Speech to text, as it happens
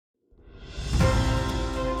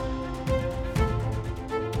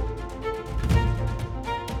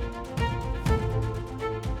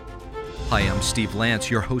Hi, I'm Steve Lance,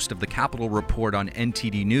 your host of the Capitol Report on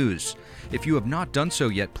NTD News. If you have not done so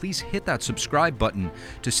yet, please hit that subscribe button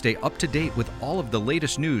to stay up to date with all of the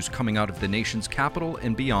latest news coming out of the nation's capital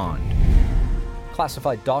and beyond.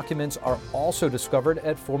 Classified documents are also discovered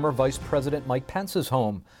at former Vice President Mike Pence's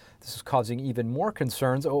home. This is causing even more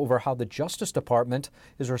concerns over how the Justice Department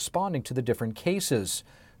is responding to the different cases.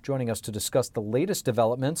 Joining us to discuss the latest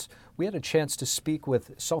developments, we had a chance to speak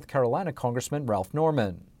with South Carolina Congressman Ralph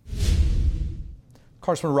Norman.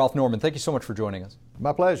 Congressman Ralph Norman, thank you so much for joining us.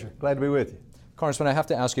 My pleasure. Glad to be with you. Congressman, I have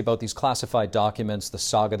to ask you about these classified documents, the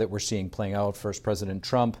saga that we're seeing playing out. First President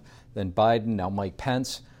Trump, then Biden, now Mike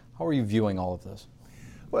Pence. How are you viewing all of this?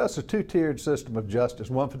 Well, it's a two-tiered system of justice,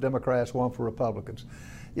 one for Democrats, one for Republicans.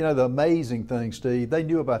 You know, the amazing thing, Steve, they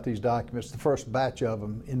knew about these documents, the first batch of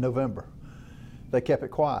them, in November. They kept it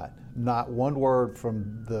quiet. Not one word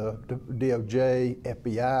from the DOJ,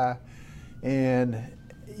 FBI, and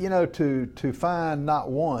you know, to find not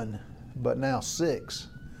one, but now 6,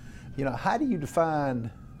 you know, how do you define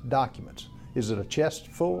documents? Is it a chest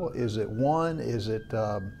full? Is it one? Is it,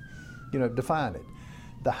 you know, define it.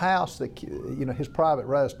 The house that, you know, his private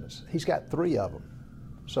residence, he's got 3 of them.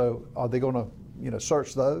 So are they going to, you know,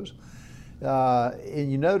 search those? And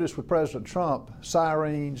you notice with President Trump,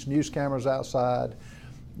 sirens, news cameras outside,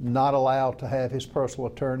 not allowed to have his personal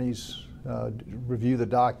attorneys review the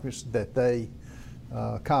documents that they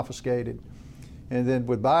confiscated. And then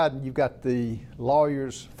with Biden, you've got the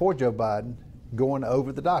lawyers for Joe Biden going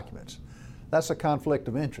over the documents. That's a conflict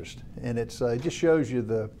of interest. And it just shows you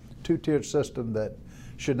the two-tiered system that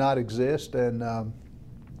should not exist. And,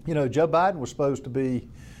 you know, Joe Biden was supposed to be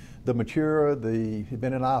the mature, he'd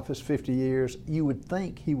been in office 50 years. You would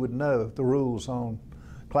think he would know the rules on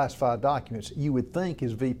classified documents. You would think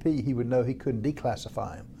as VP he would know he couldn't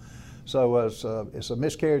declassify them. So it's a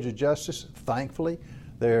miscarriage of justice. Thankfully,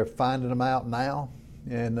 they're finding them out now,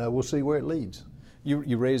 and we'll see where it leads.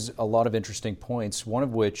 You raise a lot of interesting points, one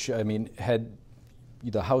of which, I mean, had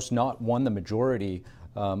the House not won the majority,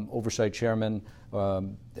 Oversight Chairman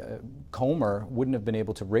Comer wouldn't have been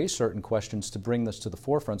able to raise certain questions to bring this to the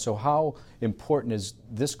forefront. So how important is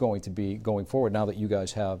this going to be going forward now that you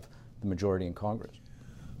guys have the majority in Congress?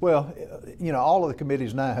 Well, you know, all of the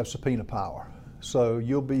committees now have subpoena power. So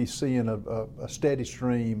you'll be seeing a steady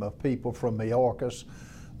stream of people from Mayorkas,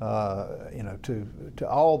 you know, to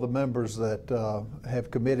all the members that have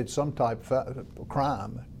committed some type of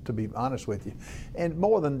crime, to be honest with you. And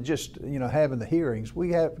more than just, you know, having the hearings, we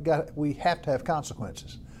have to have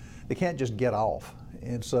consequences. They can't just get off.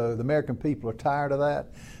 And so the American people are tired of that.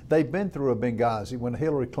 They've been through a Benghazi when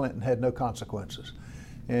Hillary Clinton had no consequences.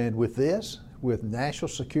 And with this, with national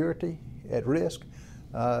security at risk,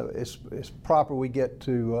 it's proper we get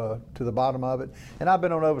to the bottom of it. And I've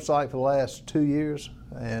been on oversight for the last 2 years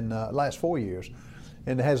and last 4 years,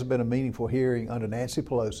 and there hasn't been a meaningful hearing under Nancy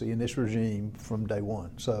Pelosi in this regime from day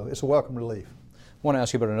one. So it's a welcome relief. I want to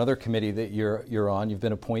ask you about another committee that you're on. You've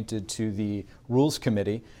been appointed to the Rules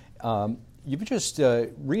Committee. You've just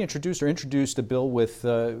introduced a bill with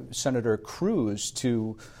Senator Cruz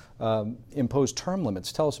to impose term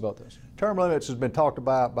limits. Tell us about this. Term limits has been talked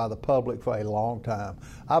about by the public for a long time.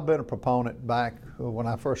 I've been a proponent back when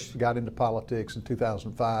I first got into politics in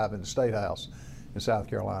 2005 in the State House in South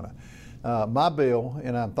Carolina. My bill,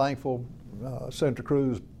 and I'm thankful Senator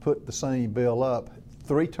Cruz put the same bill up,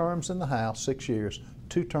 3 terms in the House, 6 years,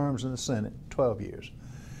 2 terms in the Senate, 12 years.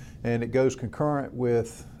 And it goes concurrent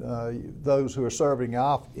with those who are serving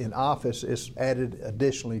in office. It's added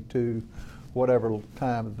additionally to whatever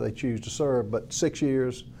time they choose to serve, but 6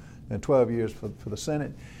 years and 12 years for the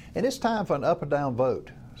Senate. And it's time for an up or down vote.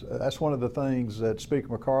 So that's one of the things that Speaker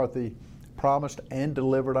McCarthy promised and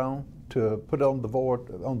delivered on, to put on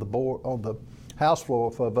the House floor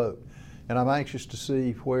for a vote. And I'm anxious to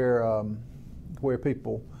see where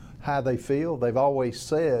people, how they feel. They've always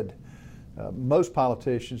said, most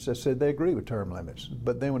politicians have said they agree with term limits,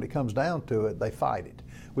 but then when it comes down to it, they fight it.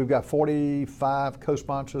 We've got 45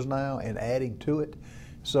 co-sponsors now and adding to it.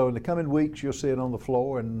 So in the coming weeks, you'll see it on the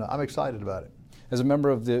floor, and I'm excited about it. As a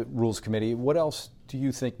member of the Rules Committee, what else do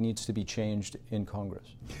you think needs to be changed in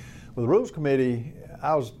Congress? Well, the Rules Committee,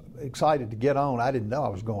 I was excited to get on. I didn't know I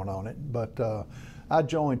was going on it, but I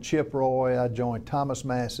joined Chip Roy, I joined Thomas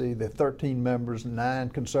Massey, the 13 members, 9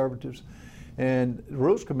 conservatives, and the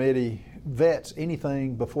Rules Committee vets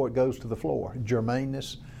anything before it goes to the floor.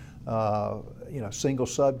 Germaneness, you know, single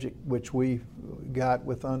subject, which we got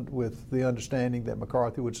with the understanding that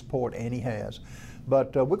McCarthy would support, and he has.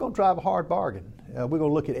 But we're going to drive a hard bargain. We're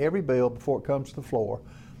going to look at every bill before it comes to the floor,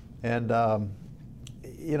 and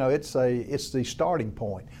you know, it's the starting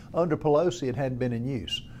point. Under Pelosi, it hadn't been in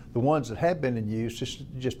use. The ones that have been in use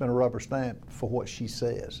just been a rubber stamp for what she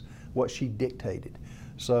says, what she dictated.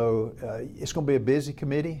 So it's going to be a busy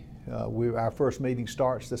committee. Our first meeting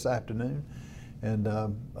starts this afternoon, and I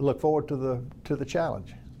look forward to the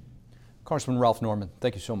challenge. Congressman Ralph Norman,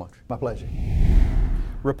 thank you so much. My pleasure.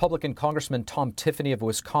 Republican Congressman Tom Tiffany of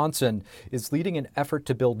Wisconsin is leading an effort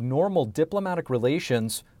to build normal diplomatic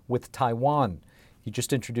relations with Taiwan. He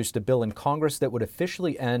just introduced a bill in Congress that would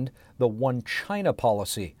officially end the One China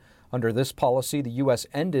policy. Under this policy, the U.S.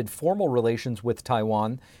 ended formal relations with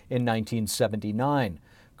Taiwan in 1979.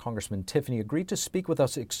 Congressman Tiffany agreed to speak with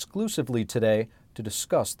us exclusively today to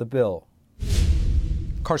discuss the bill.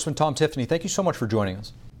 Congressman Tom Tiffany, thank you so much for joining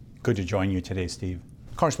us. Good to join you today, Steve.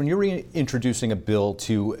 Congressman, you're reintroducing a bill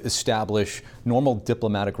to establish normal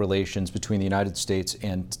diplomatic relations between the United States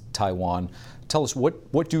and Taiwan. Tell us,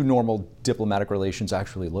 what do normal diplomatic relations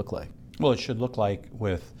actually look like? Well, it should look like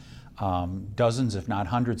with dozens, if not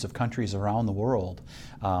hundreds, of countries around the world.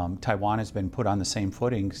 Taiwan has been put on the same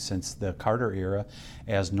footing since the Carter era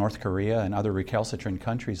as North Korea and other recalcitrant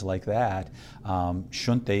countries like that.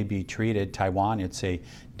 Shouldn't they be treated? Taiwan, it's a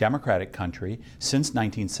democratic country. Since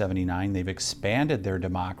 1979, they've expanded their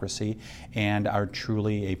democracy and are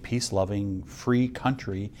truly a peace-loving, free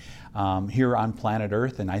country here on planet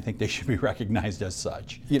Earth, and I think they should be recognized as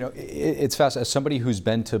such. You know, it's fast. As somebody who's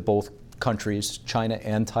been to both countries, China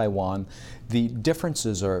and Taiwan, the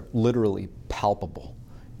differences are literally palpable.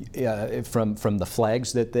 From the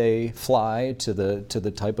flags that they fly to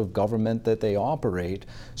the type of government that they operate.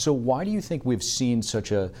 So why do you think we've seen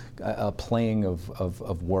such a playing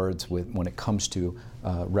of words when it comes to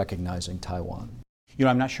recognizing Taiwan? You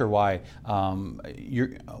know, I'm not sure why.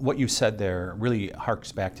 What you said there really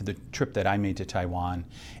harks back to the trip that I made to Taiwan,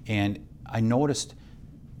 and I noticed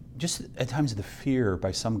just at times the fear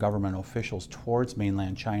by some government officials towards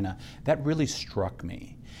mainland China. That really struck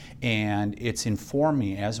me, and it's informed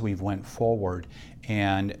me as we've went forward.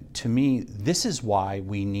 And to me, this is why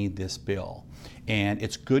we need this bill. And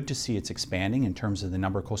it's good to see it's expanding in terms of the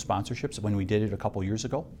number of co-sponsorships. When we did it a couple years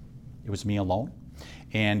ago, it was me alone.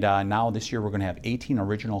 And now this year we're going to have 18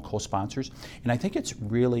 original co-sponsors. And I think it's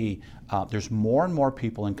really, there's more and more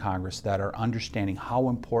people in Congress that are understanding how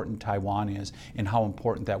important Taiwan is and how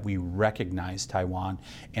important that we recognize Taiwan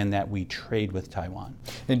and that we trade with Taiwan.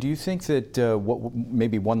 And do you think that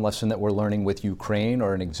maybe one lesson that we're learning with Ukraine,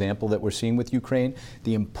 or an example that we're seeing with Ukraine,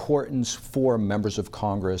 the importance for members of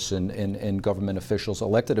Congress and government officials,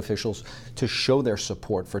 elected officials, to show their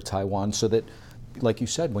support for Taiwan, so that, like you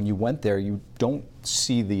said, when you went there, you don't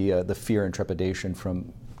see the fear and trepidation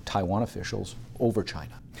from Taiwan officials over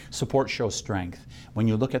China? Support shows strength. When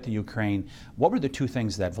you look at the Ukraine, what were the two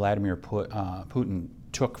things that Vladimir Putin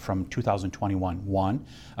took from 2021? One,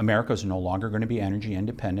 America is no longer going to be energy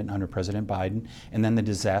independent under President Biden, and then the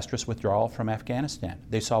disastrous withdrawal from Afghanistan.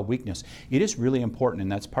 They saw weakness. It is really important,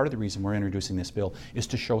 and that's part of the reason we're introducing this bill, is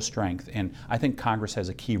to show strength, and I think Congress has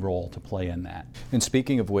a key role to play in that. And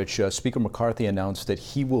speaking of which, Speaker McCarthy announced that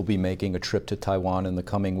he will be making a trip to Taiwan in the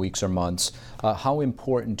coming weeks or months. How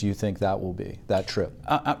important do you think that will be, that trip?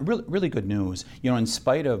 Really good news. You know, in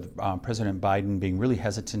spite of President Biden being really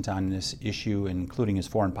hesitant on this issue, including his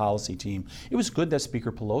foreign policy team, it was good that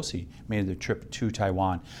Speaker Pelosi made the trip to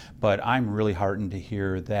Taiwan. But I'm really heartened to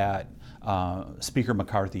hear that Speaker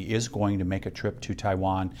McCarthy is going to make a trip to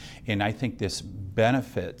Taiwan, and I think this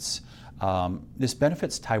benefits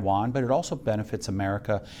Taiwan, but it also benefits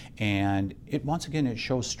America, and once again it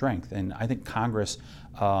shows strength. And I think Congress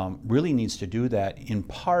really needs to do that, in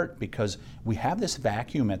part because we have this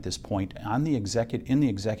vacuum at this point in the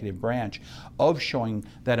executive branch of showing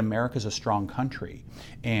that America is a strong country,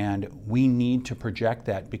 and we need to project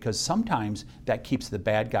that, because sometimes that keeps the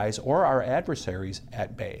bad guys or our adversaries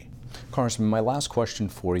at bay. Congressman, my last question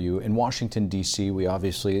for you. In Washington, D.C.,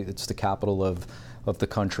 it's the capital of the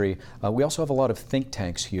country. We also have a lot of think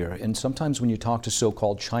tanks here, and sometimes when you talk to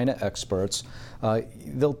so-called China experts,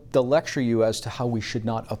 they'll lecture you as to how we should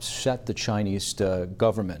not upset the Chinese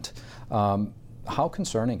government. How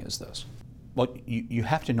concerning is this? Well, you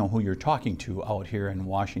have to know who you're talking to out here in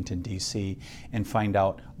Washington, D.C., and find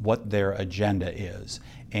out what their agenda is.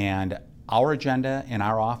 And our agenda in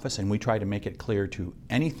our office, and we try to make it clear to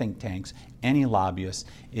any think tanks, any lobbyists,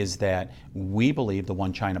 is that we believe the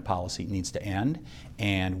One China policy needs to end,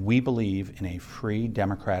 and we believe in a free,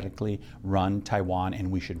 democratically run Taiwan, and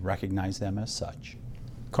we should recognize them as such.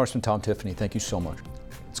 Congressman Tom Tiffany, thank you so much.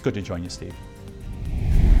 It's good to join you, Steve.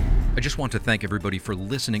 I just want to thank everybody for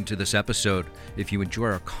listening to this episode. If you enjoy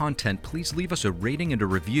our content, please leave us a rating and a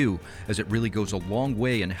review, as it really goes a long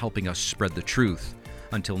way in helping us spread the truth.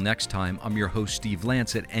 Until next time, I'm your host, Steve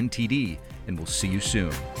Lance at NTD, and we'll see you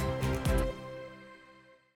soon.